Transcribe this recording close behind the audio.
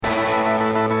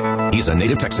He's a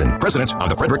native Texan, president of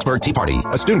the Fredericksburg Tea Party,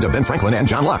 a student of Ben Franklin and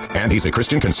John Locke, and he's a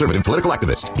Christian conservative political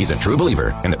activist. He's a true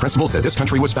believer in the principles that this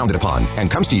country was founded upon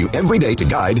and comes to you every day to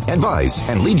guide, advise,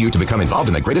 and lead you to become involved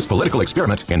in the greatest political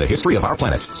experiment in the history of our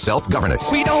planet,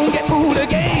 self-governance. We don't get fooled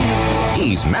again.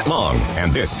 He's Matt Long,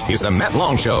 and this is The Matt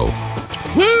Long Show.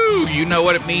 Woo! You know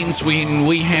what it means when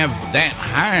we have that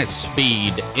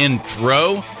high-speed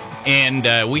intro.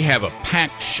 And we have a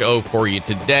packed show for you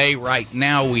today. Right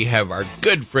now, we have our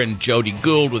good friend Jody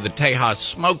Gould with the Tejas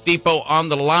Smoke Depot on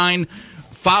the line.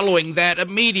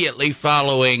 Immediately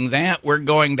following that, we're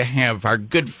going to have our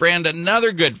good friend,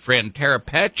 another good friend, Tara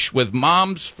Petch with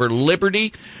Moms for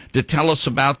Liberty to tell us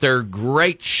about their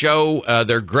great show,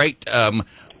 their great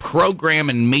program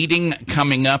and meeting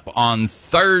coming up on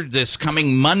this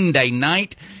coming Monday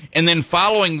night. And then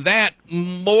following that,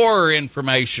 more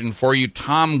information for you.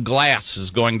 Tom Glass is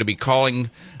going to be calling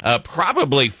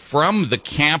probably from the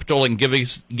Capitol and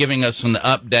giving us an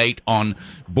update on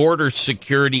border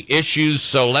security issues.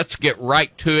 So let's get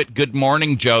right to it. Good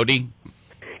morning, Jody.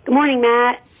 Good morning,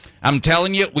 Matt. I'm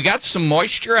telling you, we got some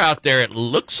moisture out there. It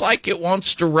looks like it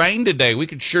wants to rain today. We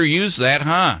could sure use that,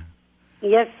 huh?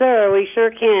 Yes, sir. We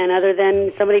sure can. Other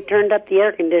than somebody turned up the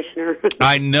air conditioner.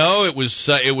 I know it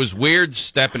was weird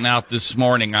stepping out this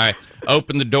morning. I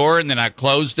opened the door and then I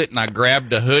closed it and I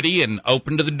grabbed a hoodie and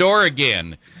opened the door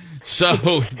again.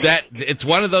 So it's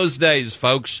one of those days,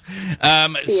 folks.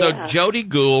 So Jody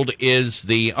Gould is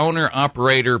the owner,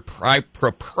 operator,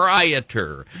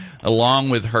 proprietor, along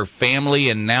with her family,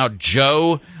 and now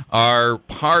Joe are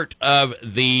part of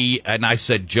the, and I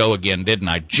said Joe again, didn't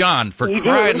I? John, for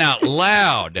crying out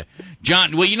loud.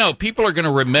 John, well, you know, people are going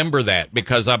to remember that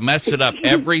because I mess it up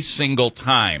every single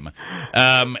time.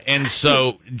 And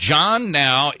so John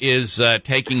now is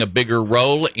taking a bigger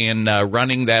role in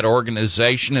running that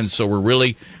organization, and so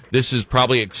this is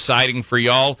probably exciting for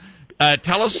y'all.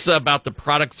 Tell us about the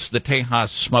products the Tejas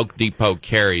Smoke Depot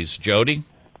carries, Jody.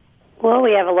 Well,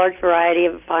 we have a large variety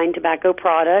of fine tobacco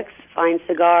products, fine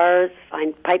cigars,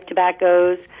 fine pipe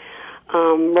tobaccos,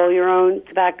 roll-your-own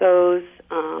tobaccos,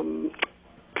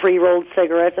 pre-rolled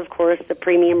cigarettes, of course, the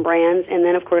premium brands, and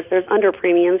then, of course, there's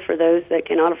under-premiums for those that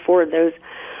cannot afford those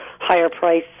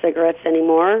higher-priced cigarettes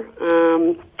anymore.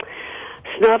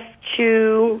 Snuff,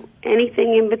 chew,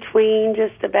 anything in between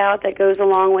just about that goes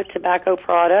along with tobacco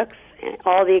products, and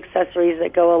all the accessories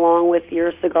that go along with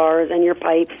your cigars and your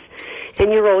pipes,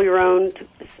 and you roll your own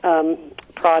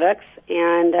products,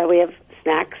 and we have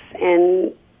snacks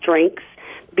and drinks,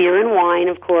 beer and wine,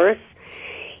 of course,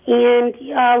 and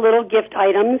little gift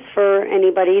items for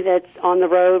anybody that's on the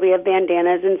road. We have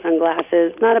bandanas and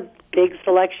sunglasses. Not a big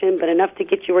selection, but enough to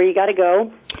get you where you got to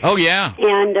go. Oh, yeah.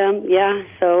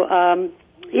 And,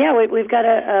 we've got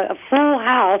a full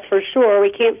house for sure.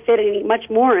 We can't fit much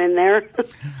more in there.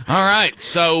 All right.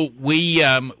 So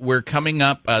we're coming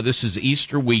up. This is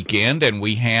Easter weekend, and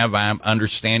we have, I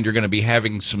understand you're going to be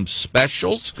having some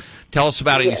specials. Tell us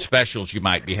about any specials you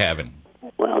might be having.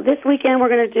 Well, this weekend we're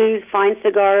going to do fine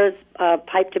cigars,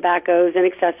 pipe tobaccos, and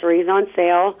accessories on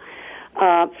sale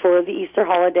for the Easter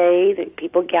holiday. The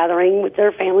people gathering with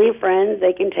their family and friends,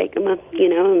 they can take them a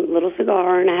little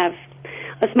cigar and have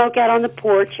a smoke out on the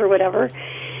porch or whatever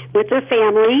with their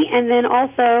family. And then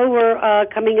also we're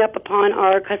coming up upon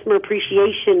our Customer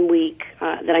Appreciation Week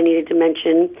that I needed to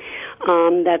mention.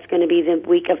 That's going to be the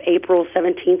week of April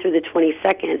 17th through the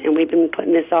 22nd, and we've been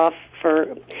putting this off for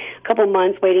a couple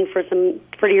months, waiting for some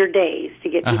prettier days to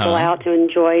get people out to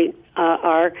enjoy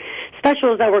our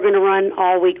specials that we're going to run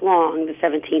all week long, the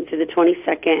 17th to the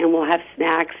 22nd, and we'll have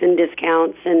snacks and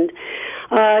discounts and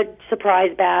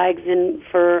surprise bags and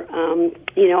for,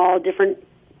 all different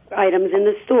items in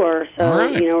the store. So,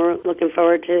 we're looking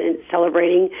forward to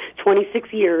celebrating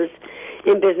 26 years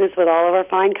in business with all of our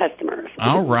fine customers.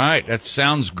 All right. That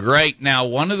sounds great. Now,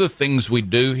 one of the things we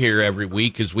do here every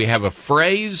week is we have a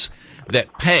phrase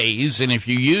that pays, and if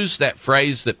you use that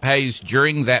phrase that pays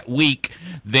during that week,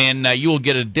 then you will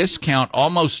get a discount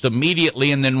almost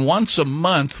immediately. And then once a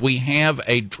month, we have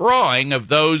a drawing of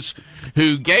those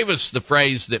who gave us the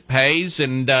phrase that pays,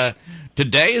 and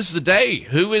today is the day.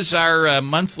 Who is our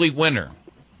monthly winner?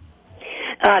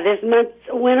 This month's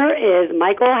winner is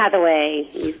Michael Hathaway.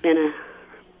 He's been a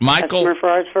customer for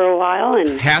ours for a while,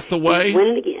 and Hathaway? He's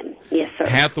winning again. Yes, sir.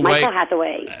 Michael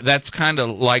Hathaway. That's kind of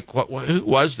like, who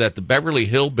was that? The Beverly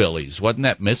Hillbillies. Wasn't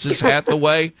that Mrs.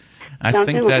 Hathaway? I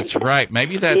think that's right.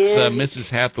 Maybe that's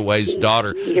Mrs. Hathaway's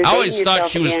daughter. I always thought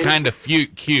she was kind of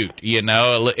cute, in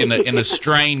a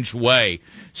strange way.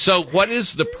 So what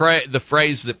is the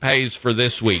phrase that pays for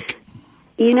this week?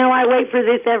 You know, I wait for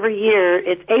this every year.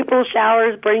 It's April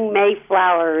showers bring May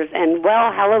flowers, and,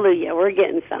 well, hallelujah, we're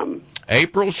getting some.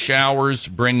 April showers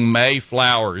bring May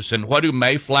flowers. And what do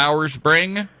May flowers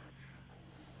bring?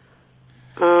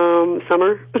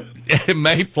 Summer.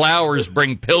 May flowers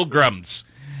bring pilgrims.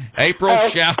 April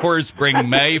showers bring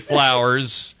May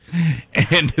flowers.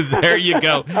 And there you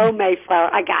go. Oh,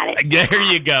 Mayflower. I got it. There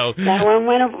you go. That one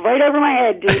went right over my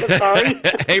head, dude. I'm sorry.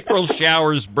 April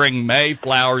showers bring May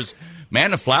flowers.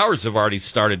 Man, the flowers have already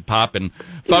started popping.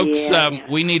 Folks,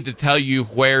 we need to tell you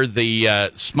where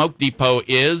the Smoke Depot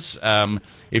is.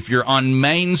 If you're on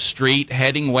Main Street,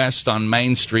 heading west on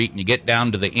Main Street, and you get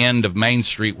down to the end of Main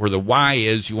Street where the Y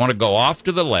is, you want to go off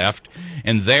to the left,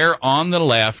 and there on the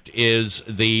left is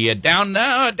the, down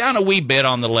a wee bit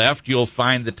on the left, you'll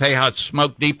find the Tejas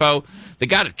Smoke Depot. They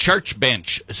got a church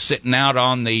bench sitting out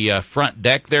on the front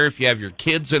deck there. If you have your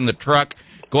kids in the truck,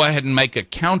 go ahead and make a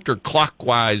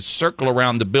counterclockwise circle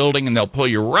around the building, and they'll pull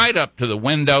you right up to the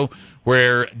window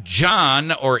where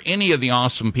John or any of the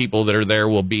awesome people that are there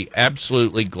will be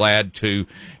absolutely glad to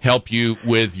help you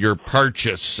with your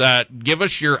purchase. Give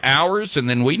us your hours, and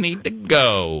then we need to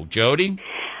go. Jody?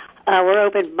 We're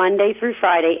open Monday through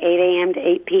Friday, 8 a.m. to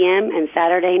 8 p.m., and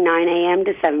Saturday, 9 a.m.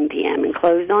 to 7 p.m., and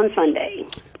closed on Sunday.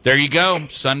 There you go,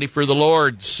 Sunday for the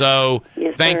Lord. So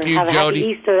yes, thank sir. you, Have Jody. A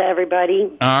happy Easter to everybody.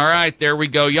 All right, there we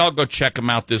go. Y'all go check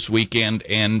them out this weekend,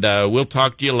 and we'll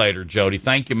talk to you later, Jody.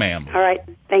 Thank you, ma'am. All right.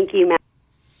 Thank you, Matt.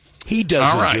 He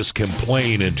doesn't just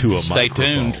complain into a Stay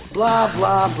microphone. tuned. Blah,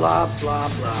 blah, blah, blah,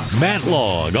 blah. Matt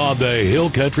Long on the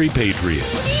Hill Country Patriot.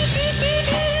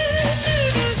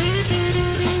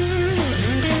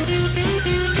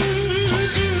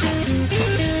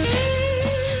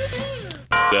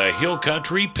 The Hill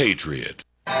Country Patriot.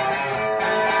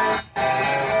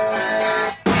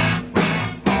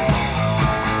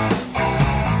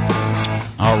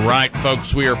 All right,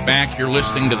 folks, we are back. You're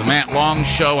listening to the Matt Long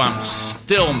Show. I'm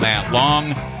still Matt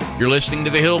Long. You're listening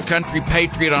to the Hill Country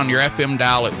Patriot on your FM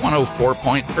dial at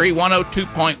 104.3,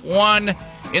 102.1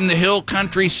 in the Hill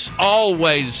Country,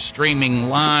 always streaming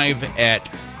live at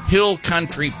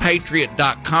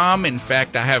hillcountrypatriot.com. In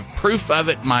fact, I have proof of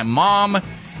it. My mom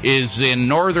is in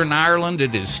Northern Ireland.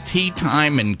 It is tea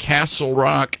time in Castle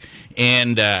Rock,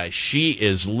 and she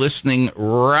is listening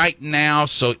right now.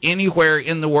 So anywhere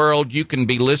in the world, you can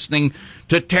be listening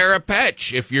to Tara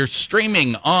Petch if you're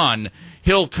streaming on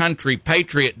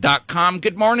hillcountrypatriot.com.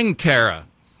 Good morning, Tara.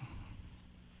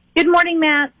 Good morning,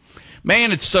 Matt.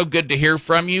 Man, it's so good to hear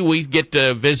from you. We get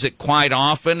to visit quite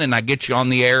often, and I get you on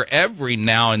the air every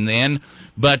now and then.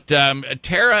 But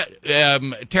Tara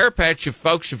Petch,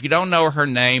 folks, if you don't know her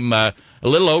name, a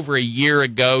little over a year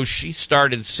ago, she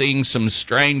started seeing some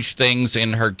strange things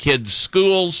in her kids'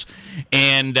 schools,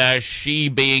 and she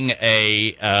being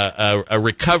a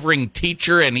recovering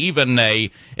teacher and even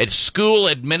a school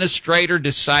administrator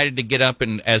decided to get up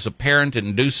and as a parent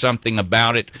and do something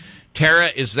about it.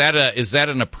 Tara, is that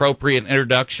an appropriate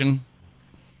introduction?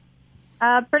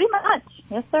 Pretty much,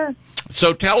 yes, sir.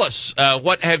 So tell us,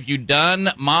 what have you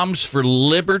done? Moms for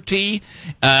Liberty.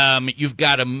 You've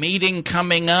got a meeting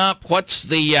coming up. What's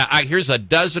the? Here's a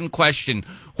dozen question.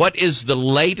 What is the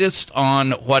latest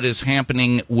on what is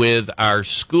happening with our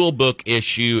school book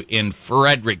issue in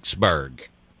Fredericksburg?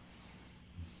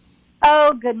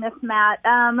 Oh goodness, Matt.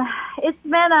 It's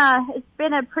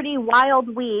been a pretty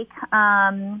wild week.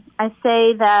 I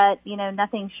say that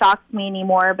nothing shocks me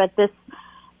anymore, but the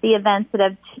events that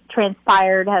have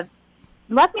transpired have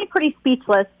left me pretty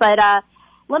speechless. But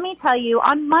let me tell you,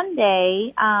 on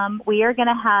Monday, we are going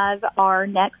to have our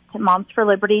next Moms for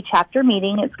Liberty chapter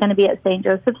meeting. It's going to be at St.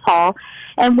 Joseph's Hall.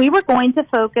 And we were going to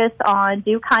focus on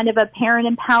do kind of a parent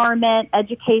empowerment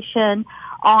education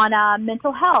on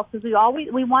mental health, because we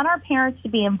want our parents to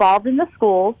be involved in the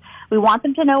schools. We want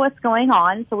them to know what's going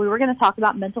on. So we were going to talk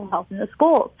about mental health in the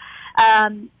schools.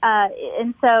 And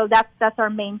so that's our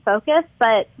main focus.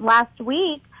 But last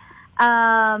week,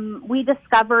 we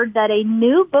discovered that a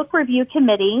new book review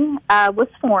committee was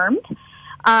formed.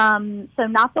 So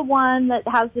not the one that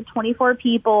has the 24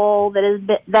 people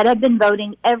that have been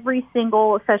voting every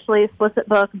single sexually explicit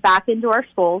book back into our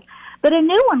schools, but a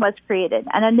new one was created.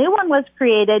 And a new one was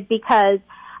created because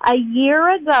a year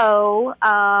ago,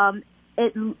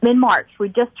 in March, we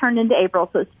just turned into April,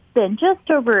 so it's been just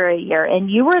over a year,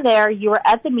 and you were there. You were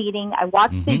at the meeting. I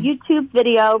watched the YouTube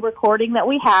video recording that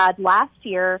we had last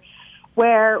year,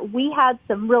 where we had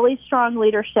some really strong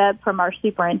leadership from our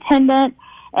superintendent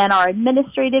and our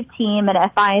administrative team at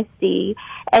FISD,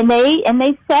 and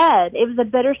they said, it was a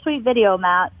bittersweet video,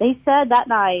 Matt. They said that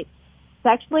night,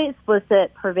 sexually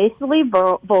explicit, pervasively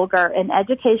vulgar, and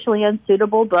educationally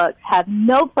unsuitable books have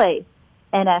no place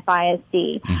in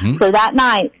FISD. Mm-hmm. So that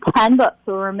night, 10 books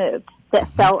were removed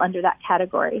that fell under that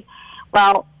category.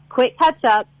 Well, quick catch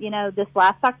up, this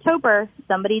last October,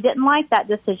 somebody didn't like that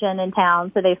decision in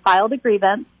town, so they filed a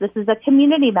grievance. This is a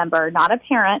community member, not a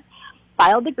parent,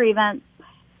 filed a grievance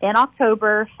in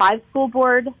October. 5 school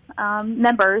board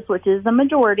members, which is the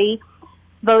majority,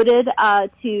 voted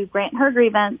to grant her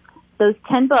grievance. Those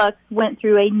 10 books went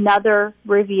through another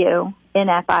review in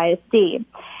FISD.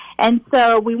 And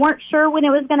so we weren't sure when it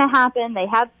was going to happen. They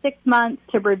had 6 months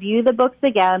to review the books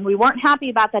again. We weren't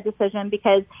happy about that decision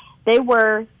because they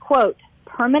were, quote,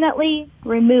 permanently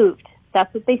removed.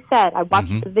 That's what they said. I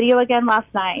watched the video again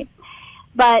last night.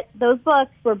 But those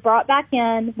books were brought back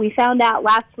in. We found out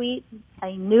last week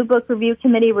a new book review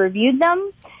committee reviewed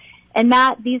them. And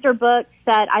Matt, these are books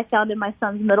that I found in my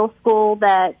son's middle school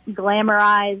that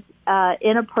glamorize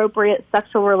inappropriate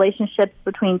sexual relationships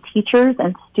between teachers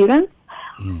and students.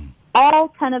 All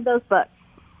 10 of those books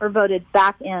were voted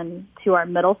back in to our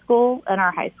middle school and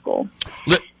our high school.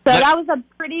 That was a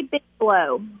pretty big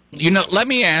blow. Let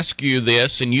me ask you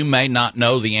this, and you may not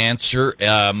know the answer,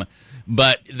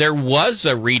 but there was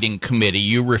a reading committee.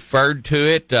 You referred to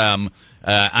it.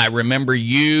 I remember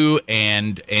you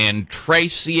and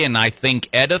Tracy, and I think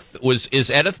Edith.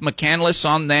 Is Edith McCandless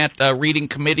on that reading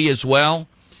committee as well?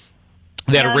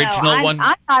 That original one?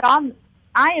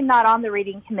 I am not on the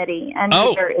reading committee, and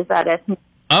neither is Edith.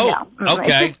 Oh, no.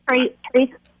 Okay.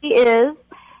 Tracy is,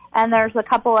 and there's a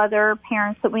couple other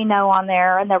parents that we know on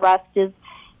there, and the rest is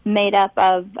made up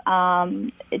of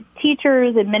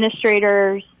teachers,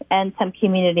 administrators, and some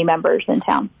community members in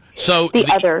town. So we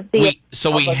had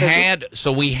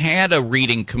a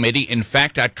reading committee. In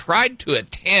fact, I tried to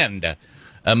attend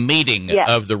a meeting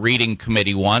of the reading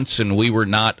committee once, and we were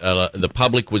not. The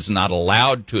public was not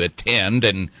allowed to attend,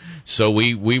 and so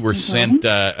we were sent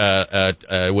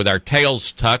with our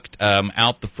tails tucked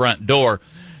out the front door.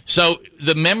 So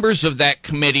the members of that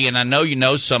committee, and I know you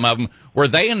know some of them, were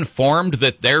they informed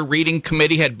that their reading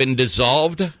committee had been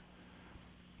dissolved?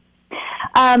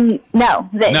 No.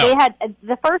 They had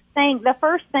the first thing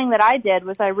that I did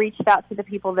was I reached out to the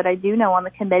people that I do know on the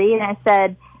committee, and I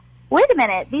said, wait a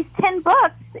minute, these 10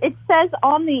 books, it says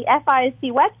on the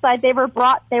FISD website they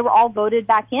were all voted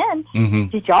back in. Mm-hmm.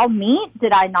 Did y'all meet?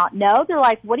 Did I not know? They're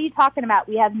like, what are you talking about?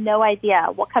 We have no idea.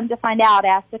 Well, come to find out,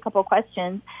 asked a couple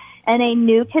questions, and a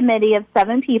new committee of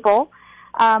 7 people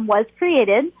was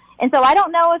created. And so I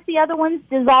don't know if the other one's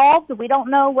dissolved. We don't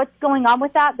know what's going on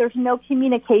with that. There's no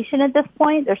communication at this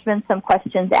point. There's been some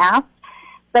questions asked.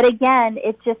 But again,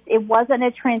 it wasn't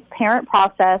a transparent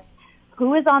process.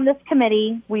 Who is on this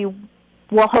committee? We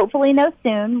will hopefully know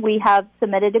soon. We have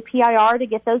submitted a PIR to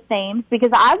get those names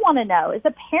because I want to know, as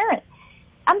a parent,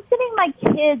 I'm sending my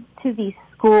kids to these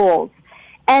schools,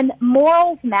 and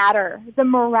morals matter, the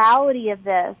morality of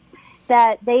this,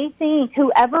 that they think,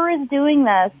 whoever is doing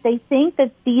this, they think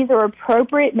that these are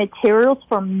appropriate materials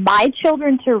for my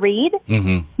children to read.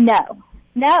 Mm-hmm. No.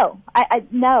 No.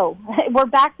 We're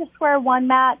back to square one,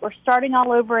 Matt. We're starting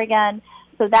all over again.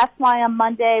 So that's why on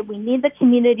Monday we need the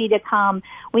community to come.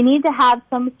 We need to have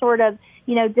some sort of,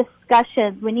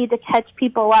 discussions. We need to catch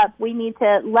people up. We need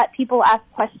to let people ask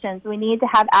questions. We need to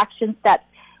have action steps.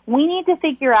 We need to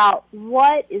figure out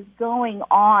what is going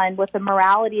on with the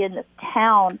morality in this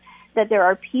town, that there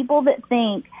are people that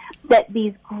think that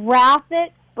these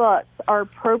graphic books are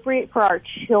appropriate for our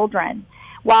children,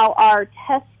 while our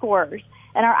test scores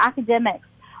and our academics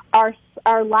are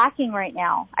lacking right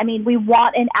now. I mean, we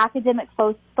want an academic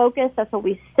focus. That's what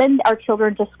we send our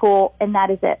children to school, and that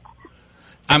is it.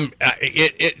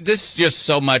 This just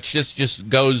so much. This just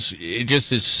goes. It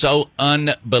just is so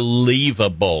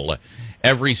unbelievable.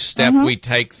 Every step we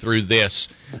take through this.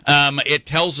 It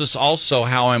tells us also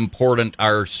how important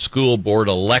our school board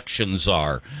elections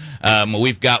are.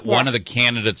 We've got one of the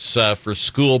candidates for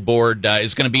school board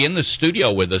is going to be in the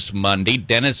studio with us Monday,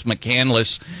 Dennis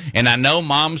McCandless. And I know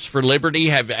Moms for Liberty,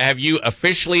 have you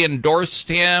officially endorsed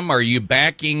him? Are you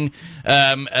backing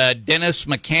Dennis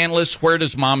McCandless? Where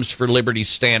does Moms for Liberty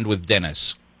stand with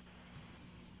Dennis?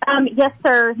 Yes,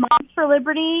 sir. Moms for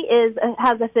Liberty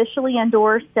has officially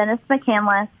endorsed Dennis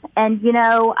McCandless, and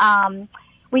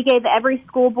we gave every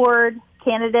school board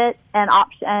candidate an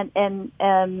option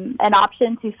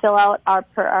to fill out our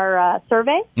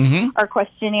survey, our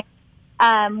questionnaire.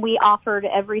 We offered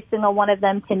every single one of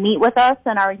them to meet with us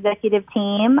and our executive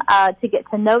team to get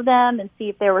to know them and see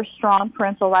if they were strong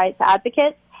parental rights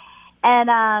advocates.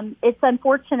 And it's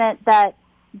unfortunate that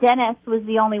Dennis was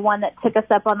the only one that took us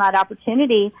up on that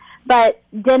opportunity, but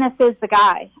Dennis is the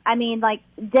guy. I mean,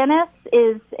 Dennis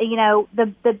is,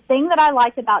 the thing that I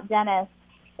like about Dennis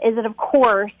is that, of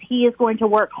course, he is going to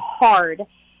work hard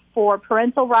for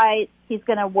parental rights. He's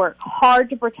going to work hard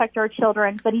to protect our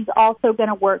children, but he's also going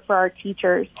to work for our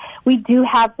teachers. We do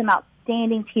have some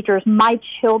outstanding teachers. My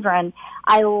children,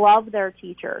 I love their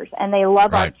teachers, and they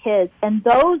love our kids. And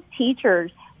those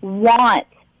teachers want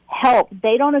help.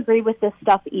 They don't agree with this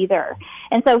stuff either.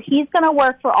 And so he's going to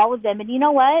work for all of them. And you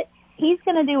know what? He's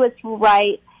going to do what's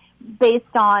right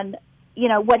based on, you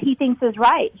know, what he thinks is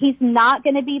right. He's not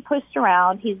going to be pushed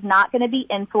around. He's not going to be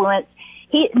influenced.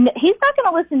 He's not going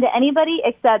to listen to anybody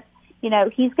except, you know,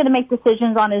 he's going to make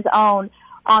decisions on his own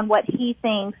on what he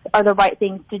thinks are the right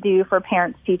things to do for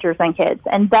parents, teachers, and kids.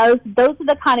 And those are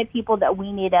the kind of people that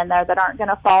we need in there that aren't going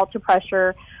to fall to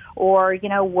pressure or, you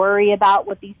know, worry about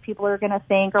what these people are going to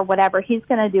think or whatever. He's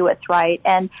going to do what's right.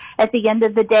 And at the end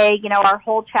of the day, you know, our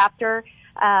whole chapter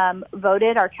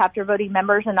voted, our chapter voting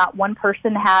members, and not one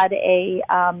person had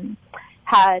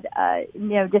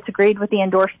disagreed with the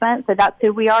endorsement. So that's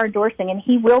who we are endorsing. And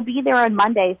he will be there on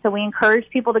Monday. So we encourage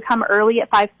people to come early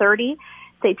at 5:30,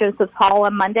 St. Joseph's Hall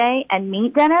on Monday, and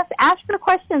meet Dennis. Ask your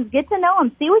questions. Get to know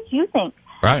him. See what you think.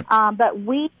 Right. But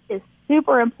it's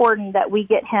super important that we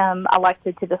get him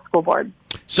elected to the school board.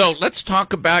 So let's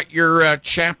talk about your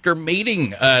chapter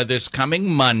meeting this coming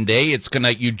Monday.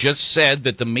 You just said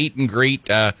that the meet and greet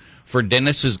for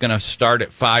Dennis is going to start at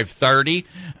 5:30.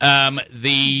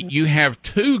 You have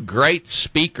two great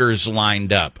speakers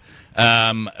lined up,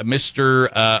 Mr.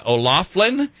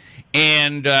 O'Laughlin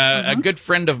and a good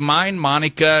friend of mine,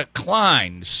 Monica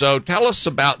Klein. So tell us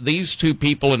about these two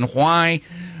people and why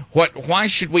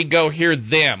should we go hear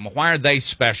them? Why are they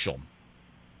special?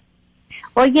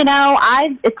 Well, you know,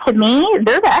 to me,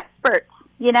 they're the experts.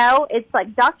 You know, it's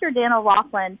like Dr. Dan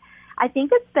O'Laughlin. I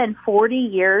think it's been 40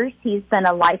 years he's been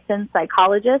a licensed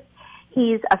psychologist.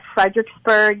 He's a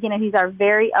Fredericksburg, you know, he's our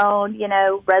very own, you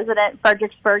know, resident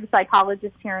Fredericksburg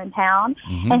psychologist here in town.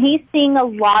 Mm-hmm. And he's seeing a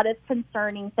lot of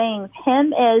concerning things.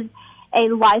 Him as a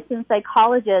licensed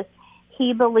psychologist,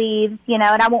 he believes, you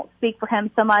know, and I won't speak for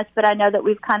him so much, but I know that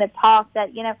we've kind of talked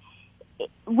that, you know,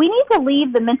 we need to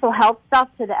leave the mental health stuff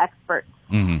to the experts.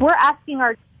 Mm-hmm. We're asking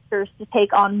our teachers to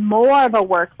take on more of a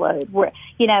workload. We're,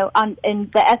 you know, in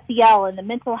the SEL and the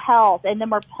mental health, and then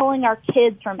we're pulling our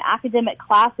kids from academic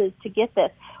classes to get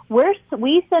this.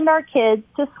 We send our kids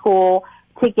to school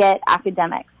to get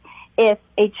academics. If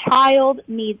a child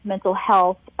needs mental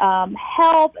health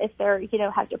help, if they're, you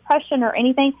know, have depression or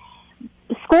anything,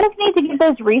 schools need to give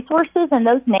those resources and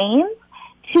those names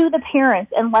to the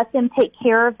parents and let them take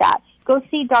care of that. Go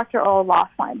see Dr.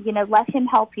 O'Laughlin. You know, let him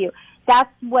help you.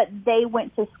 That's what they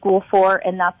went to school for,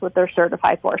 and that's what they're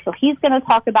certified for. So he's going to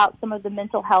talk about some of the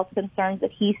mental health concerns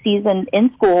that he sees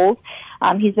in schools.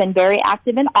 He's been very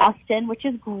active in Austin, which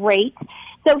is great.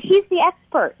 So he's the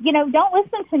expert. You know, don't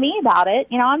listen to me about it.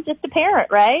 You know, I'm just a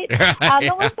parent, right?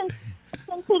 Don't listen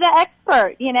to the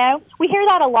expert. You know, we hear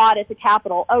that a lot at the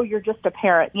Capitol. Oh, you're just a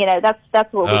parent. You know,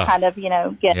 that's what we kind of, you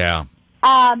know, get. Yeah.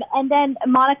 And then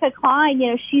Monica Klein, you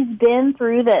know, she's been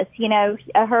through this. You know,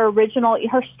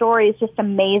 her story is just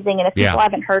amazing. And if people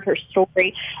haven't heard her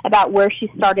story about where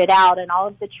she started out and all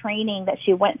of the training that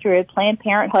she went through at Planned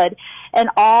Parenthood and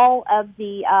all of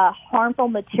the harmful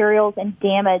materials and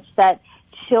damage that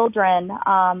children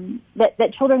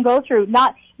that children go through,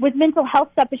 not with mental health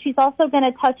stuff, but she's also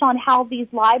going to touch on how these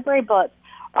library books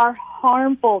are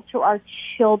harmful to our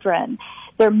children.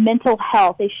 Their mental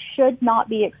health. They should not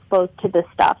be exposed to this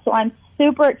stuff. So I'm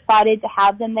super excited to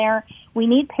have them there. We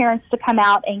need parents to come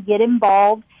out and get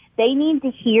involved. They need to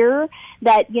hear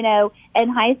that, you know, in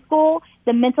high school,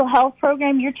 the mental health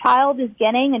program your child is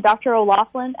getting, and Dr.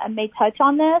 O'Laughlin may touch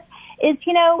on this, is,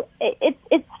 you know,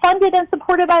 it's funded and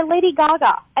supported by Lady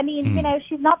Gaga. I mean, you know,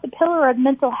 she's not the pillar of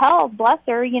mental health, bless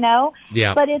her, you know.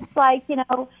 Yeah. But it's like, you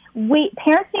know,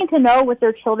 parents need to know what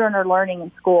their children are learning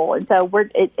in school. And so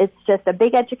it's just a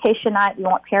big education night. We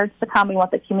want parents to come. We want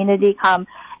the community to come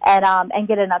and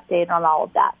get an update on all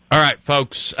of that. All right,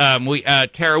 folks.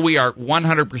 Tara, we are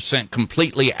 100%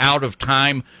 completely out of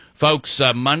time. Folks,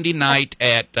 Monday night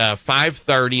at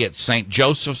 5:30 at St.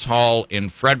 Joseph's Hall in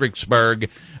Fredericksburg,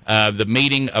 the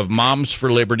meeting of Moms for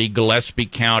Liberty, Gillespie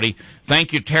County.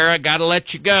 Thank you, Tara. Got to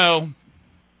let you go.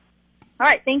 All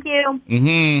right, thank you.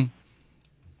 Mm-hmm.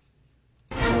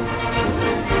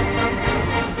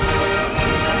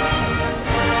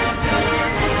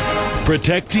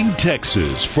 Protecting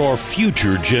Texas for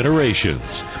future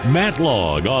generations. Matt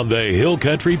Long on the Hill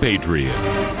Country Patriot.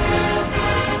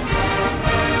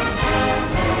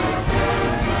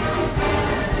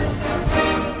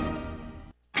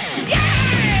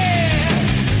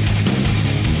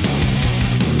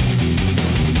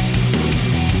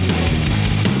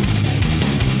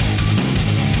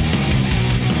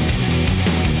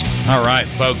 All right,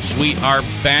 folks, we are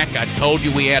back. I told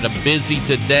you we had a busy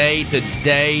today.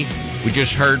 Today, we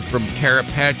just heard from Tara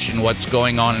Petch and what's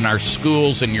going on in our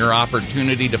schools, and your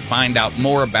opportunity to find out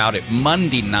more about it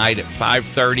Monday night at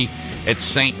 5:30 at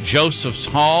St. Joseph's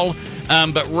Hall.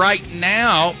 But right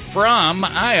now,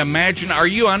 I imagine, are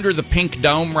you under the Pink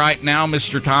Dome right now,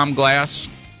 Mr. Tom Glass?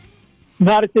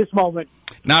 Not at this moment.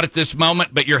 Not at this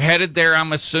moment, but you're headed there,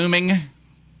 I'm assuming?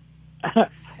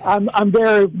 I'm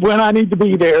there when I need to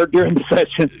be there during the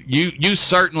session. You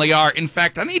certainly are. In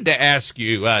fact, I need to ask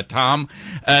you, Tom,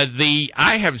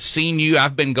 I have seen you.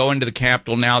 I've been going to the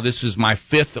Capitol now. This is my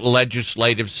 5th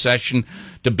legislative session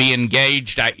to be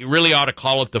engaged. I really ought to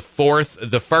call it the 4th.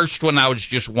 The first one, I was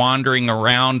just wandering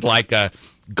around like a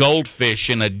goldfish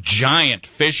in a giant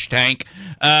fish tank.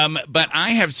 But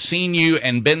I have seen you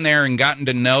and been there and gotten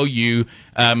to know you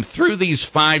through these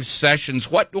 5 sessions.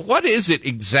 What is it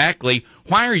exactly?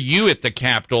 Why are you at the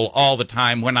Capitol all the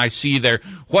time when I see you there?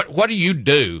 What do you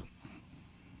do?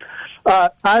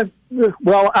 I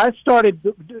started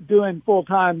doing full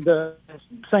time the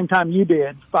same time you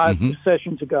did 5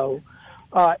 sessions ago,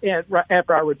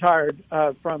 after I retired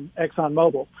from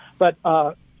ExxonMobil. But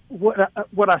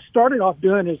what I started off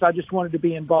doing is I just wanted to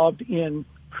be involved in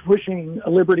pushing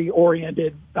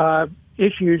liberty-oriented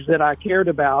issues that I cared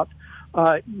about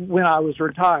when I was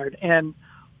retired. And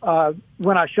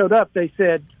when I showed up, they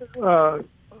said,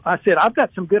 I said, I've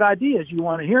got some good ideas. You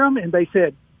want to hear them? And they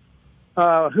said,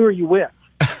 who are you with?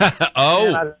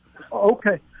 Oh.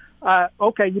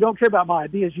 Okay, you don't care about my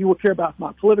ideas. You will care about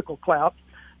my political clout.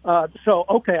 So,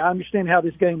 I understand how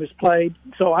this game is played.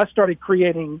 So I started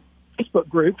creating Facebook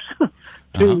groups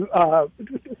to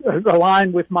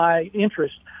align with my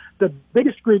interest. The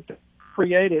biggest group that I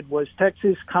created was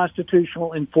Texas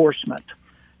Constitutional Enforcement.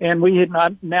 And we have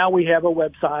a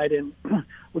website, and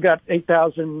we got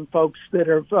 8,000 folks that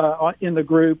are in the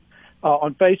group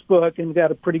on Facebook, and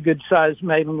got a pretty good sized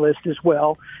mailing list as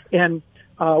well. And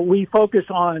we focus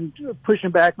on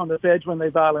pushing back on the feds when they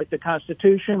violate the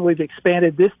Constitution. We've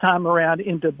expanded this time around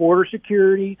into border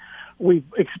security. We've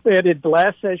expanded the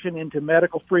last session into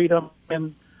medical freedom,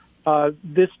 and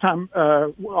this time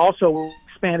also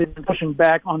expanded and pushing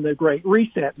back on the Great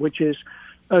Reset, which is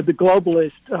the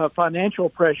globalist financial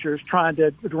pressures trying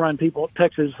to run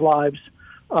Texas lives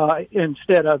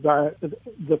instead of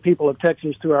the people of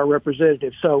Texas through our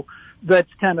representatives. So that's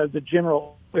kind of the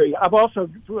general area. I've also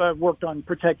worked on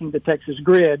protecting the Texas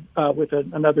grid with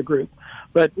another group.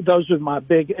 But those are my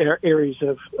big areas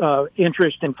of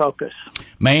interest and focus.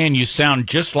 Man, you sound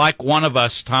just like one of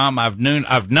us, Tom. I've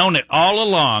known it all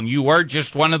along. You were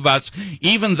just one of us,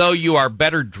 even though you are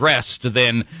better dressed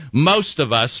than most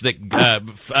of us that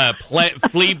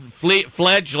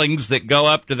fledglings that go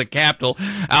up to the Capitol.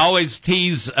 I always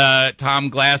tease Tom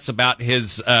Glass about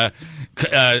his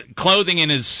clothing in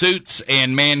his suits,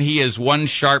 and man, he is one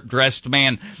sharp-dressed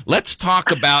man. Let's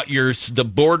talk about the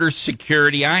border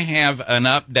security. I have an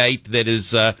update that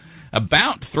is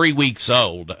about 3 weeks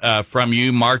old from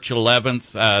you, March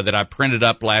 11th, that I printed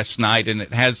up last night, and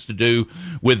it has to do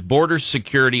with border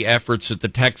security efforts at the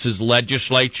Texas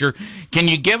legislature. Can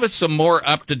you give us a more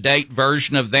up-to-date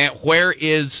version of that? Where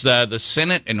is the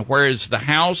Senate and where is the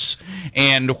House,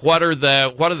 and what are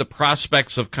the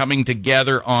prospects of coming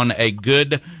together on a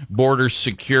good border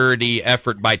security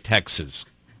effort by Texas?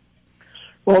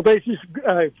 Well,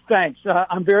 thanks.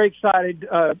 I'm very excited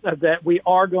that we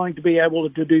are going to be able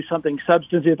to do something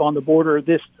substantive on the border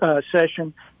this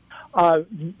session.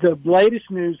 The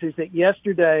latest news is that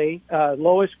yesterday,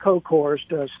 Lois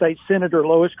Kokhorst, State Senator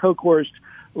Lois Kokhorst,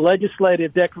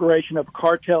 legislative declaration of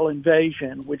cartel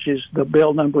invasion, which is the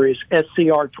bill number is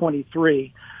SCR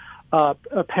 23,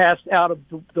 passed out of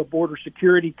the Border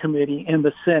Security Committee in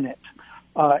the Senate.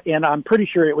 And I'm pretty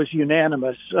sure it was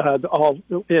unanimous all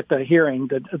at the hearing.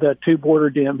 The two border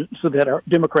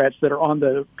Democrats that are on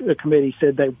the committee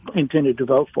said they intended to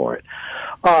vote for it.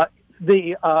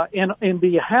 In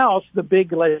the House, the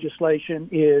big legislation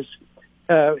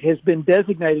has been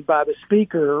designated by the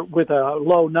Speaker with a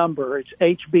low number. It's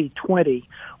HB 20,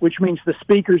 which means the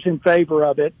Speaker's in favor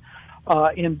of it,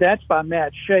 and that's by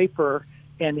Matt Schaefer.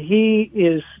 And he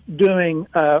is doing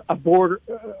a border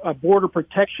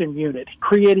protection unit,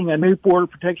 creating a new border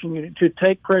protection unit to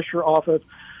take pressure off of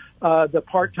the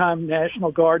part-time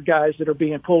National Guard guys that are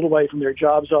being pulled away from their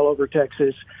jobs all over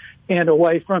Texas, and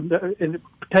away from and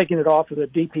taking it off of the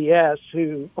DPS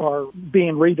who are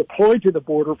being redeployed to the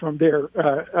border from their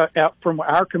out from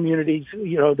our communities,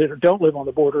 that don't live on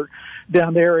the border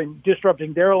down there, and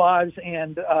disrupting their lives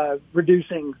and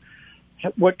reducing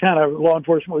what kind of law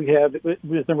enforcement we have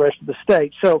with the rest of the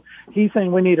state. So he's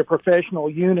saying we need a professional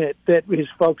unit that is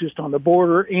focused on the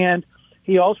border, and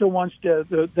he also wants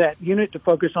that unit to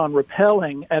focus on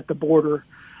repelling at the border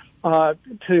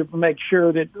to make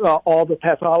sure that all the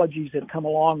pathologies that come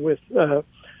along with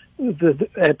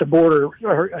at the border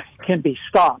can be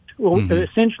stopped. Well,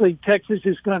 essentially, Texas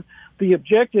is going. The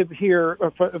objective here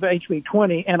of HB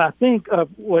 20, and I think of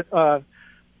what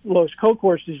Lois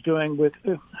Kolkhorst is doing with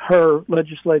her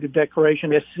legislative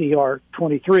declaration, SCR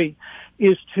 23,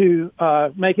 is to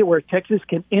make it where Texas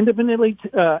can independently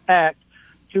act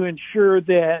to ensure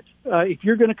that if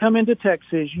you're going to come into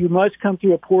Texas, you must come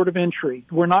through a port of entry.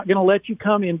 We're not going to let you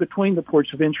come in between the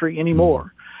ports of entry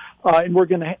anymore. And we're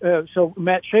going to, so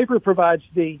Matt Schaefer provides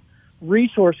the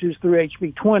resources through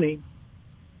HB 20,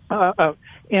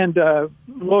 and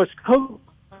Lois Kolkhorst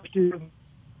is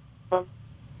a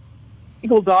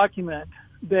legal document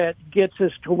that gets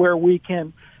us to where we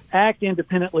can act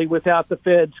independently without the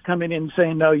feds coming in and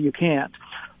saying, no, you can't.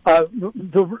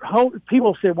 The whole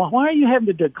people say, well, why are you having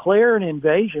to declare an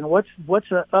invasion?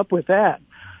 What's up with that?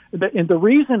 And the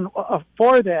reason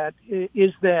for that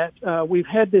is that we've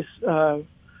had this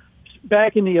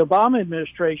back in the Obama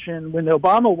administration, when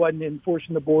Obama wasn't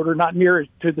enforcing the border, not near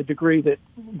to the degree that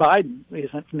Biden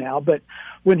isn't now, but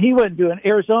when he wasn't doing,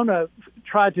 Arizona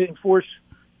tried to enforce,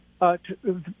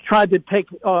 tried to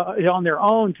take it on their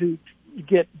own to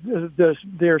get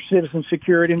their citizen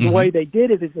security. And the way they did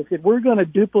it is they said, we're going to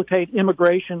duplicate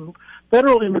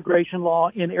federal immigration law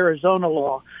in Arizona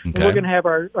law. And we're going to have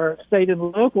our state and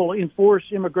local enforce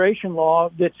immigration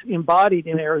law that's embodied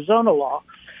in Arizona law.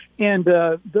 And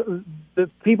the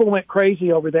people went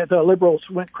crazy over that. The liberals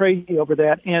went crazy over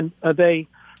that. And they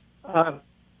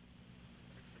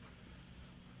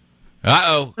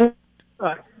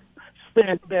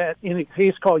said that in a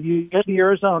case called USC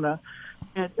Arizona,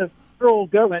 and the federal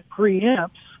government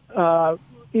preempts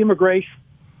immigration.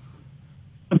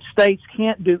 States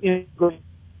can't do immigration.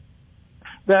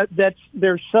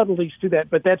 There's subtleties to that,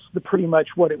 but that's pretty much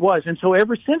what it was. And so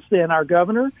ever since then, our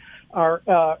governor,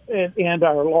 and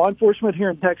our law enforcement here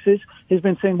in Texas has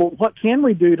been saying, well, what can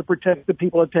we do to protect the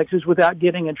people of Texas without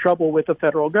getting in trouble with the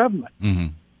federal government?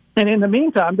 And in the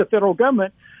meantime, the federal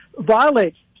government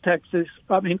violates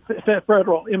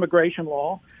federal immigration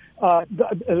law.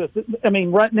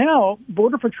 Right now,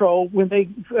 Border Patrol, when they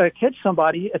catch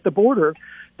somebody at the border,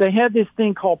 they have this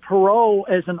thing called parole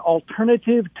as an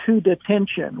alternative to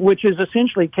detention, which is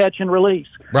essentially catch and release.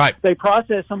 Right. They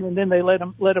process them and then they let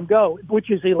them go,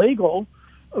 which is illegal.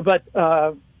 But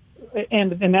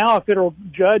and now a federal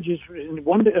judge in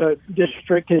one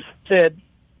district has said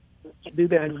can't do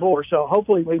that anymore. So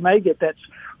hopefully we may get that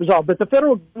resolved. But the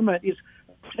federal government is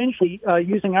essentially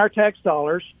using our tax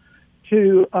dollars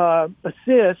to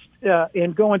assist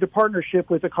and go into partnership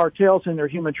with the cartels in their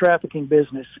human trafficking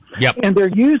business. Yep. And they're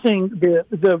using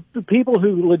the people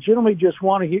who legitimately just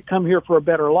want to come here for a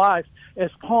better life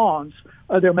as pawns.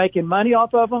 They're making money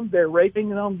off of them. They're raping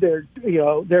them. They're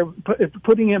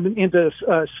putting them into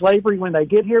slavery when they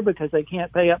get here because they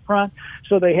can't pay up front.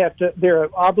 So they're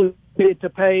obligated to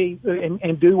pay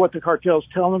and do what the cartels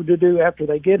tell them to do after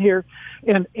they get here,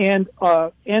 and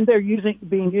they're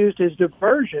being used as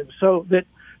diversion so that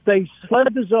they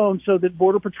flood the zone so that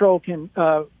Border Patrol can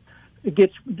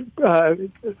gets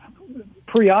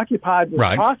preoccupied with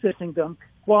processing them,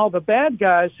 while the bad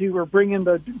guys who are bringing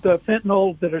the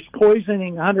fentanyl that is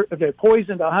they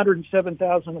poisoned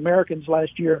 107,000 Americans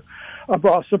last year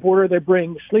across the border. They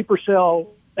bring sleeper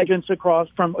cell agents across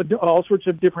from all sorts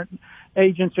of different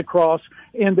agents across,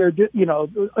 and they're,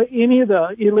 any of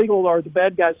the illegal or the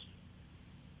bad guys,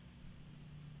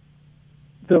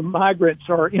 the migrants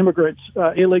or immigrants,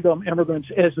 illegal immigrants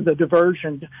as the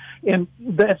diversion. And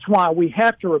that's why we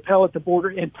have to repel at the border,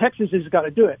 and Texas has got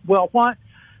to do it. Well, what's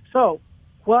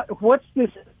this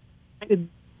thing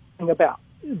about?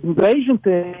 The invasion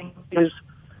thing is,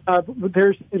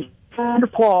 there's this kind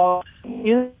of clause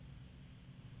in.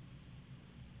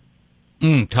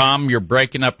 Tom, you're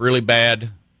breaking up really bad.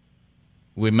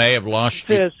 We may have lost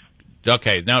you.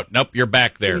 Okay, nope, you're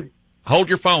back there. Hold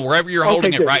your phone wherever you're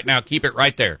holding it right now. Keep it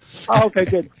right there. Okay,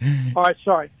 good. All right,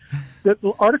 sorry.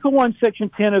 Article 1, Section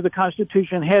 10 of the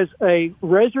Constitution has a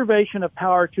reservation of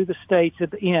power to the states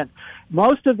at the end.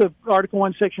 Most of the Article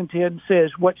 1, Section 10 says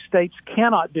what states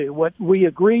cannot do, what we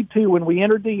agreed to when we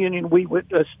entered the Union,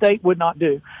 a state would not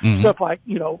do. Stuff like,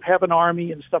 have an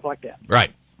army and stuff like that.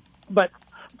 Right. But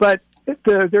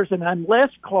there's an unless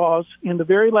clause in the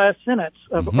very last sentence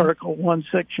of Article 1,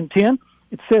 Section 10.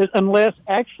 It says, unless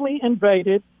actually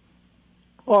invaded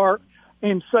or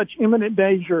in such imminent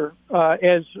danger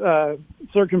as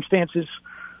circumstances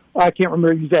I can't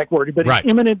remember the exact wording, but right.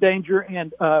 It's imminent danger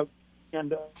and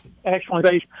actual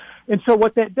invasion. And so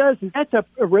what that does is that's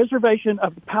a reservation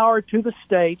of the power to the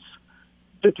states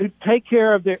to take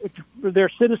care of their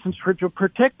citizens, to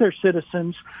protect their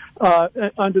citizens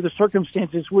under the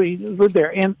circumstances we live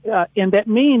there. And that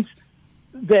means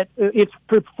that it's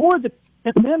before the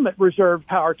Tenth Amendment reserved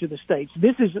power to the states.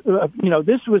 This is,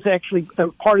 this was actually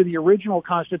part of the original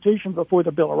Constitution before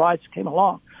the Bill of Rights came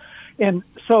along. And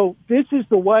so this is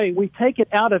the way we take it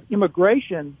out of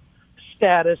immigration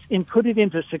status and put it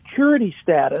into security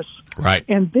status. Right.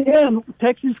 And then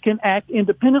Texas can act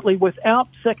independently without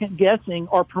second guessing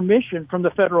or permission from the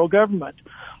federal government.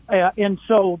 And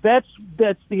so that's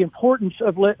the importance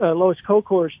of Lois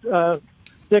Kolkhorst's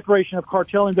declaration of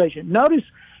cartel invasion. Notice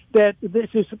that this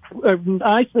is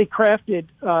nicely crafted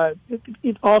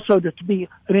it also to be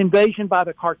an invasion by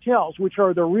the cartels, which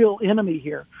are the real enemy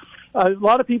here. A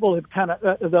lot of people have kind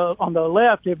of, on the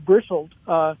left, have bristled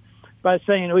by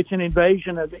saying it's an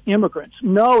invasion of immigrants.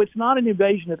 No, it's not an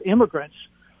invasion of immigrants.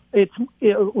 This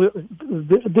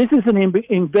is an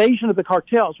invasion of the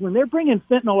cartels. When they're bringing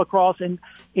fentanyl across and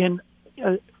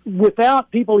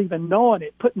without people even knowing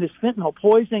it, putting this fentanyl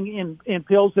poisoning in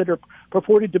pills that are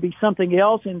purported to be something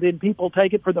else, and then people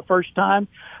take it for the first time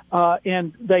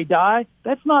and they die.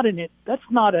 That's not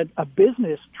a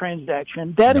business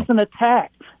transaction. That is an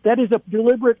attack. That is a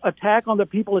deliberate attack on the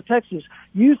people of Texas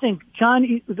using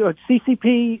Chinese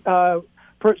CCP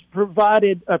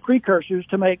provided precursors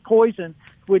to make poison,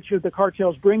 which the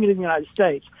cartels bring into the United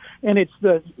States. And it's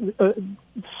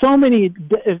so many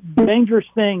dangerous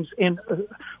things. And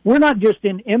we're not just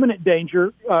in imminent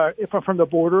danger from the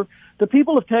border. The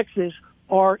people of Texas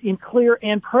are in clear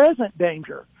and present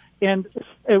danger. And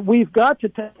we've got to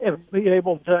be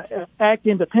able to act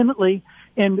independently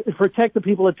and protect the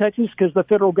people of Texas, because the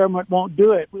federal government won't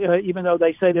do it, even though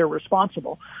they say they're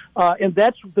responsible. And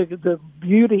that's the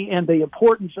beauty and the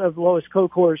importance of Lois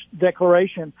Kolkhorst's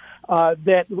declaration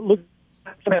that looks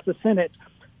at the Senate.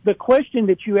 The question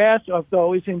that you asked of,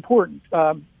 though, is important,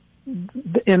 and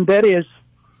that is,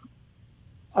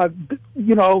 our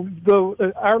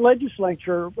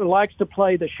legislature likes to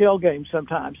play the shell game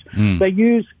sometimes. They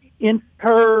use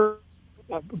inter-branch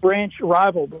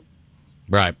rivalry.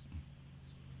 Right.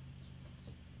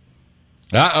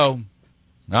 Uh-oh.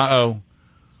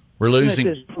 We're losing.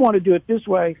 They want to do it this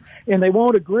way, and they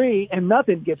won't agree, and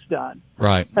nothing gets done.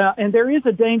 Right. And there is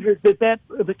a danger that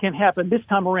can happen this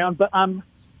time around, but I'm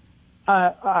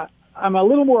a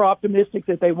little more optimistic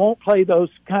that they won't play those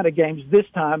kind of games this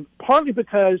time, partly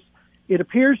because it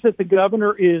appears that the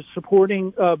governor is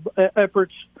supporting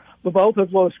efforts both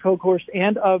of Lois Kolkhorst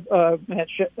and of Matt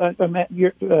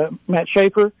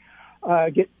Schaefer.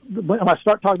 When I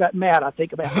start talking about Matt, I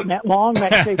think about Matt Long,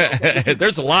 Matt Schaefer.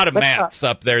 There's a lot of Matts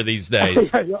up there these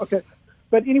days. Okay.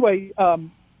 But anyway,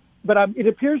 it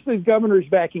appears the governor is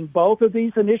backing both of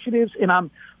these initiatives, and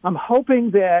I'm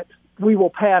hoping that we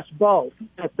will pass both.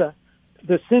 That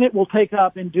the Senate will take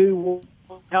up and do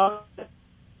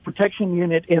protection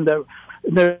unit in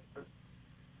the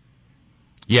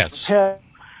yes.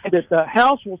 That the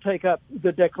House will take up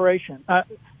the declaration.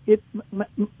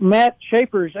 Matt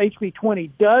Schaefer's HB 20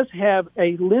 does have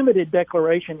a limited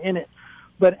declaration in it,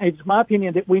 but it's my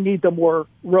opinion that we need the more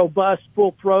robust,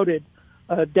 full-throated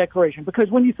declaration. Because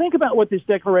when you think about what this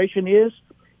declaration is,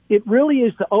 it really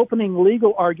is the opening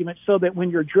legal argument so that when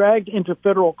you're dragged into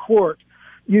federal court,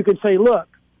 you can say, look,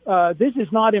 this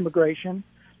is not immigration.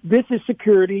 This is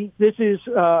security. This is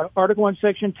Article 1,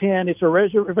 Section 10. It's a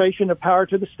reservation of power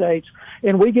to the states,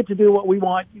 and we get to do what we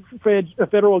want. A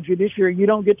federal judiciary, you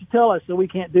don't get to tell us that we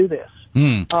can't do this.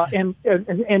 And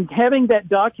having that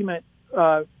document,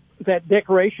 that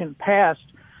declaration passed,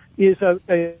 is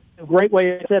a great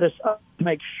way to set us up to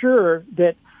make sure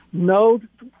that no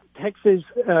Texas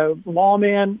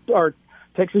lawman or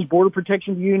Texas Border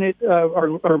Protection Unit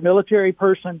or military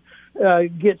person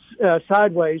gets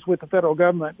sideways with the federal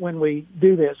government when we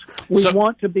do this. We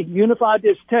want to be unified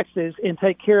as Texas and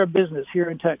take care of business here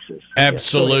in Texas.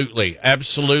 Absolutely.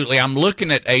 Absolutely. I'm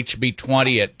looking at HB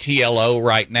 20 at TLO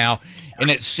right now, and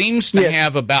it seems to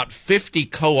have about 50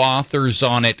 co-authors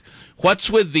on it.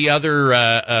 What's with the other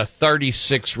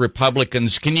 36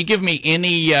 Republicans? Can you give me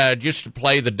any, just to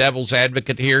play the devil's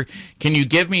advocate here, can you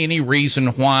give me any reason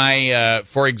why,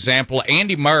 for example,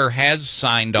 Andy Murr has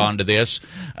signed on to this.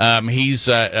 He's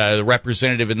the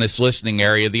representative in this listening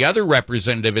area. The other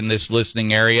representative in this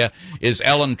listening area is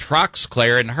Ellen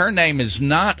Troxclair, and her name is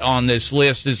not on this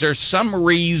list. Is there some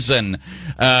reason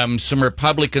some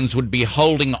Republicans would be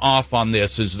holding off on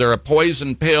this? Is there a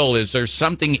poison pill? Is there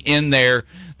something in there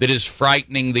that is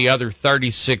frightening the other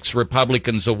 36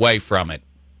 Republicans away from it?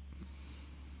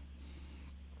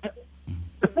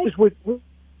 is with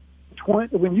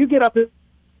 20, when you get up.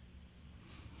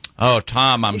 Oh,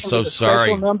 Tom, I'm so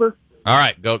sorry. Number. All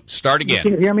right, go start again.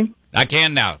 Can you hear me? I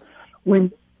can now.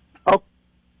 When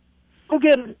we'll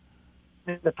get in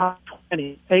the top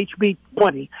 20, HB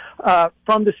 20,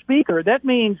 from the speaker, that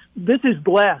means this is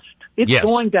blessed. It's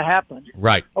going to happen.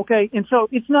 Right. Okay, and so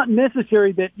it's not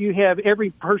necessary that you have every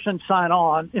person sign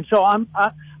on. And so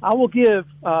I will give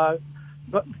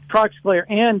Troxclair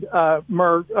and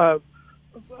Murr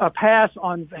a pass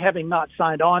on having not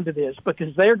signed on to this,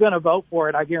 because they're going to vote for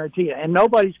it, I guarantee you, and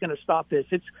nobody's going to stop this.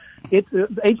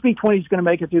 HB 20 is going to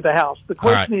make it through the House. The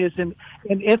question is, and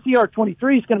SCR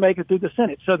 23 is going to make it through the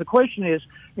Senate. So the question is,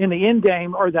 in the end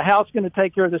game, are the House going to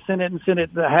take care of the Senate and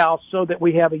Senate the House so that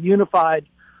we have a unified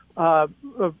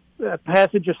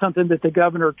passage of something that the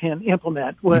governor can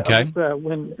implement when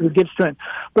it gets to him?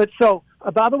 But so,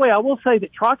 by the way, I will say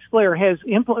that Troxclair has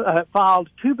filed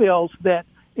two bills that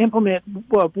implement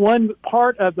one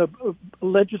part of the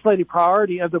legislative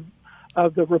priority of the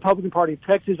Republican Party of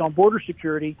Texas on border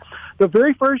security. The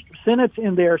very first sentence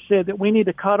in there said that we need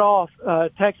to cut off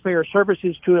taxpayer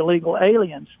services to illegal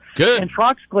aliens. Good. And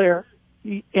Troxclair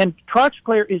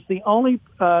is the only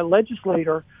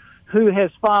legislator who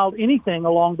has filed anything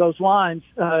along those lines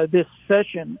this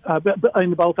session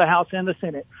in both the House and the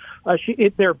Senate.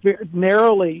 They're very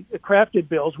narrowly crafted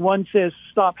bills. One says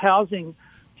stop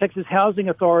Texas Housing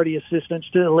Authority assistance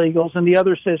to illegals, and the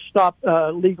other says stop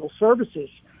legal services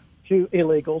to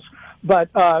illegals. But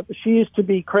she is to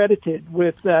be credited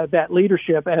with that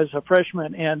leadership as a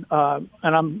freshman, and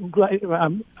I'm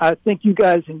glad. I think you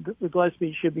guys in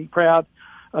Gillespie should be proud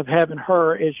of having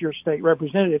her as your state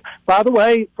representative. By the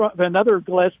way, another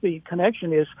Gillespie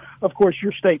connection is, of course,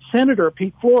 your state senator,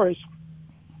 Pete Flores,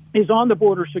 is on the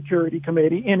Border Security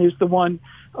Committee and is the one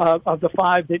of the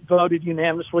five that voted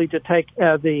unanimously to take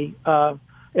the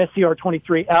SCR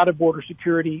 23 out of border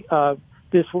security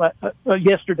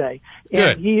yesterday.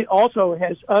 Good. And he also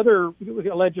has other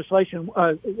legislation.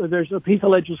 There's a piece of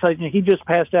legislation he just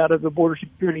passed out of the Border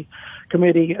Security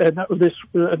Committee this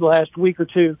last week or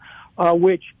two,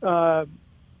 which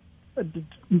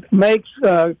makes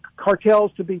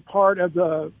cartels to be part of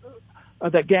the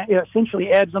gang,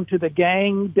 essentially adds them to the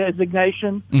gang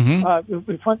designation.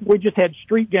 Mm-hmm. We just had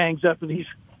street gangs up, and he's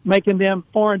making them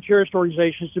foreign terrorist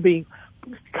organizations to be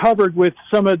covered with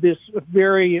some of this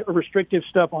very restrictive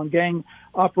stuff on gang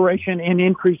operation and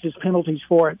increases penalties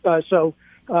for it. So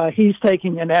he's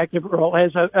taking an active role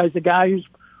as a guy who's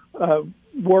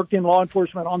worked in law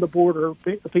enforcement on the border.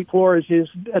 Pete Flores is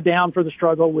down for the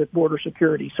struggle with border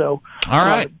security. So all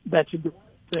right, that's a good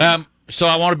thing. So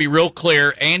I want to be real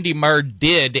clear. Andy Murr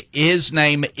his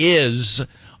name is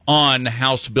on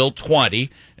House Bill 20.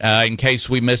 In case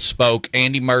we misspoke,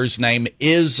 Andy Murr's name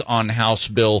is on House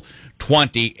Bill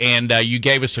 20, and you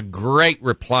gave us a great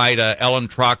reply to Ellen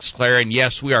Troxclair, and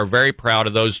yes, we are very proud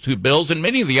of those two bills and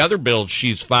many of the other bills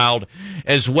she's filed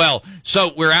as well.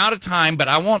 So we're out of time, but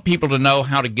I want people to know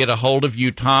how to get a hold of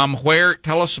you, Tom.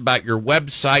 Tell us about your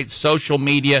website, social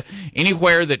media,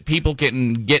 anywhere that people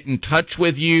can get in touch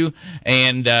with you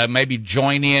and maybe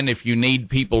join in if you need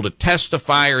people to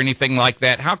testify or anything like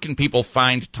that. How can people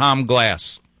find Tom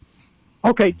Glass?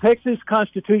 Okay, Texas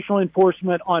Constitutional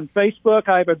Enforcement on Facebook.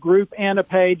 I have a group and a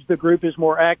page. The group is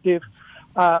more active.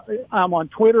 I'm on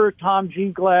Twitter, Tom G.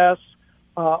 Glass.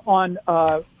 On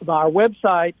our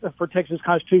website for Texas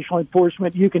Constitutional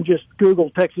Enforcement, you can just Google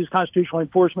Texas Constitutional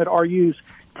Enforcement or use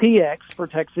TX for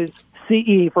Texas,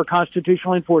 CE for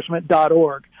Constitutional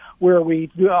Enforcement.org, where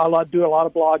we do a lot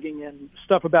of blogging and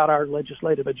stuff about our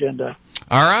legislative agenda.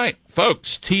 All right,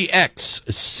 folks,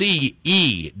 TXCE.org.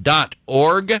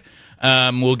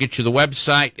 We'll get you the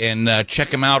website and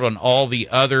check them out on all the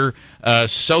other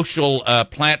social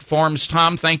platforms.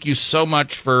 Tom, thank you so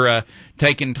much for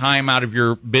taking time out of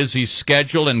your busy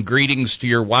schedule, and greetings to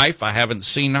your wife. I haven't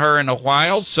seen her in a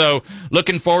while, so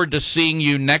looking forward to seeing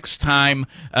you next time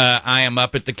I am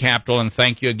up at the Capitol, and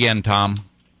thank you again, Tom.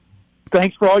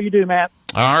 Thanks for all you do, Matt.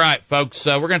 All right, folks,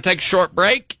 we're going to take a short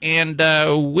break, and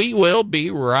we will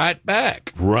be right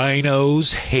back.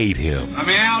 Rhinos hate him.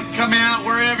 Come out,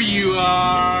 wherever you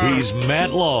are. He's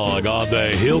Matt Long on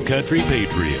the Hill Country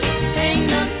Patriot. Ain't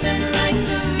nothing like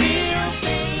the real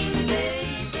thing,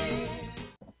 baby.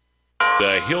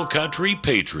 The Hill Country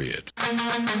Patriot.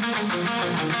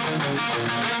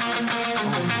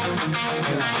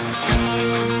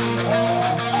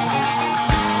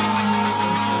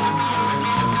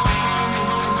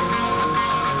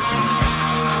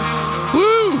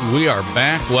 We are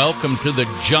back. Welcome to the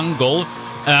jungle.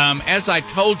 As I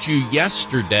told you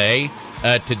yesterday,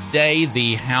 today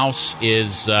the House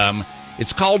is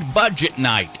It's called Budget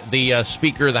Night. The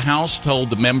Speaker of the House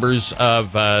told the members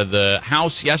of the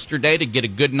House yesterday to get a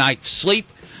good night's sleep.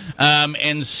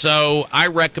 And so I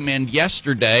recommend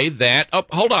yesterday that... Oh,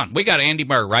 hold on. We got Andy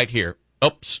Murr right here.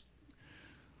 Oops.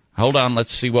 Hold on.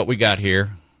 Let's see what we got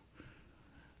here.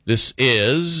 This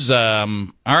is... all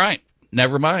right.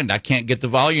 Never mind. I can't get the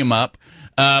volume up.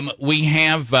 We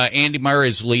have Andy Murr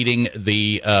is leading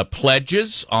the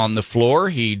pledges on the floor.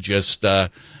 He just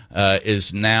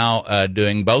is now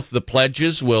doing both the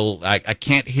pledges. I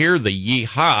can't hear the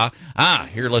yee-haw.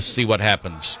 Here, let's see what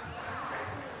happens.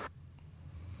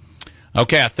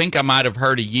 Okay, I think I might have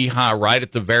heard a yee-haw right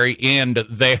at the very end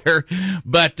there.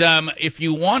 But if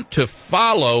you want to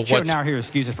follow Chair now hear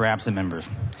excuses for absent members.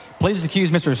 Please excuse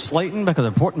Mr. Slayton because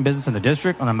of important business in the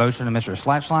district. On a motion of Mr.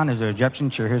 Slatchline, is there an objection?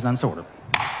 Chair hears none, so ordered.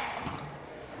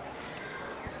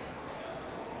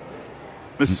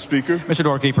 Mr. Speaker. Mr.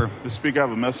 Doorkeeper. Mr. Speaker, I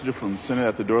have a messenger from the Senate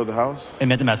at the door of the House.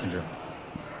 Admit the messenger.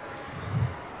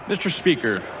 Mr.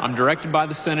 Speaker, I'm directed by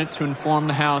the Senate to inform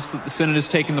the House that the Senate has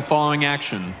taken the following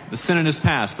action. The Senate has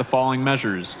passed the following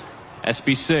measures.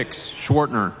 SB 6,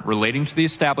 Schwartner, relating to the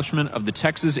establishment of the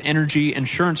Texas Energy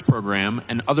Insurance Program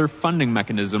and other funding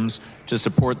mechanisms to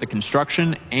support the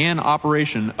construction and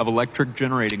operation of electric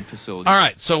generating facilities. All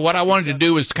right, so what I wanted to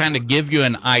do is kind of give you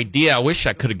an idea. I wish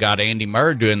I could have got Andy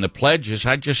Murr doing the pledges.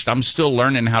 I'm still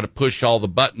learning how to push all the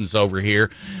buttons over here.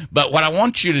 But what I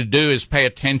want you to do is pay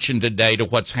attention today to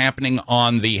what's happening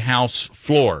on the House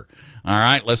floor. All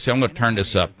right, let's see. I'm going to turn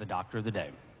this up. The doctor of the day.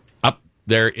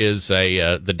 There is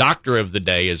the doctor of the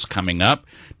day is coming up.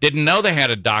 Didn't know they had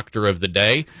a doctor of the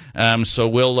day, so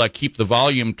we'll keep the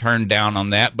volume turned down on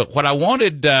that. But what I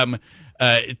wanted to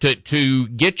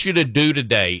get you to do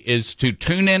today is to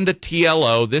tune into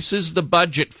TLO. This is the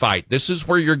budget fight. This is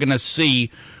where you're going to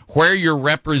see where your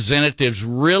representatives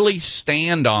really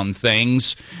stand on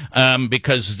things,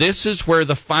 because this is where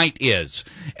the fight is.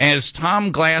 As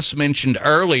Tom Glass mentioned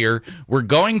earlier, we're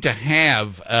going to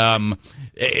have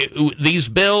these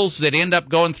bills that end up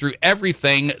going through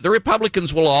everything. The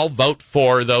Republicans will all vote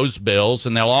for those bills,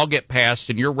 and they'll all get passed,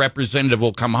 and your representative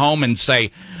will come home and say,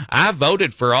 I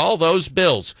voted for all those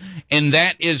bills. And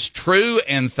that is true,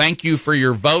 and thank you for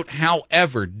your vote.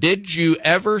 However, did you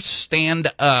ever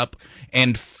stand up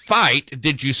and fight?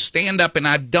 Did you stand up, and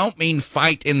I don't mean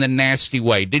fight in the nasty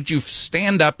way, did you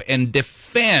stand up and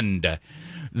defend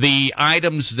the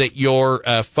items that your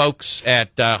folks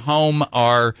at home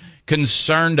are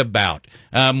concerned about?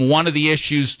 One of the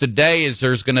issues today is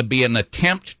there's going to be an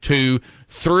attempt to,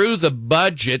 through the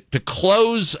budget, to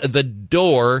close the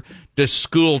door to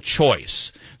school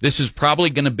choice. This is probably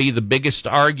going to be the biggest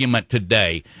argument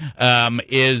today,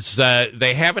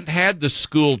 they haven't had the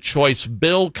school choice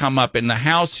bill come up in the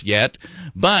House yet,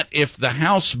 but if the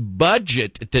House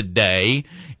budget today,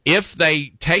 if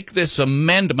they take this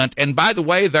amendment, and by the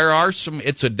way,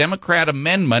 it's a Democrat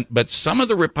amendment, but some of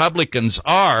the Republicans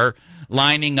are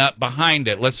lining up behind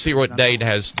it. Let's see what Dade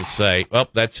has to say. Oh,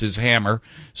 that's his hammer,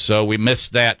 so we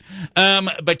missed that.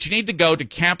 But you need to go to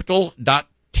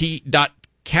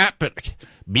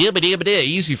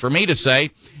easy for me to say,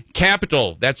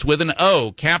 Capital, that's with an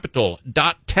O,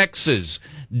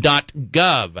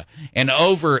 capital.texas.gov. And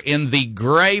over in the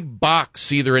gray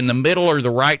box, either in the middle or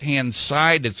the right-hand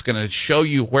side, it's going to show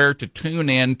you where to tune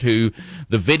in to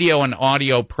the video and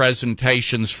audio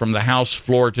presentations from the House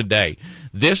floor today.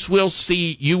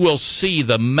 You will see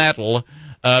the medal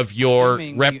of your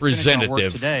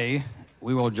representative. Today,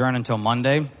 we will adjourn until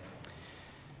Monday.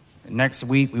 Next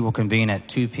week, we will convene at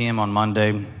 2 p.m. on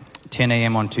Monday, 10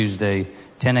 a.m. on Tuesday,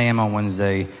 10 a.m. on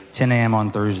Wednesday, 10 a.m.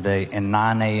 on Thursday, and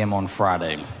 9 a.m. on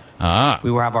Friday. We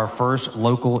will have our first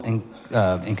local and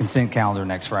consent calendar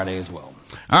next Friday as well.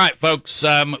 All right, folks,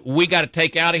 we got to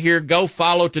take out of here. Go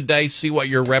follow today, see what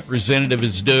your representative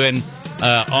is doing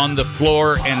on the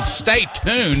floor, and stay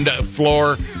tuned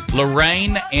for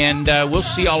Lorraine, and we'll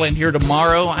see y'all in here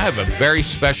tomorrow. I have a very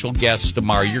special guest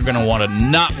tomorrow. You're going to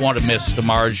not want to miss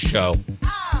tomorrow's show.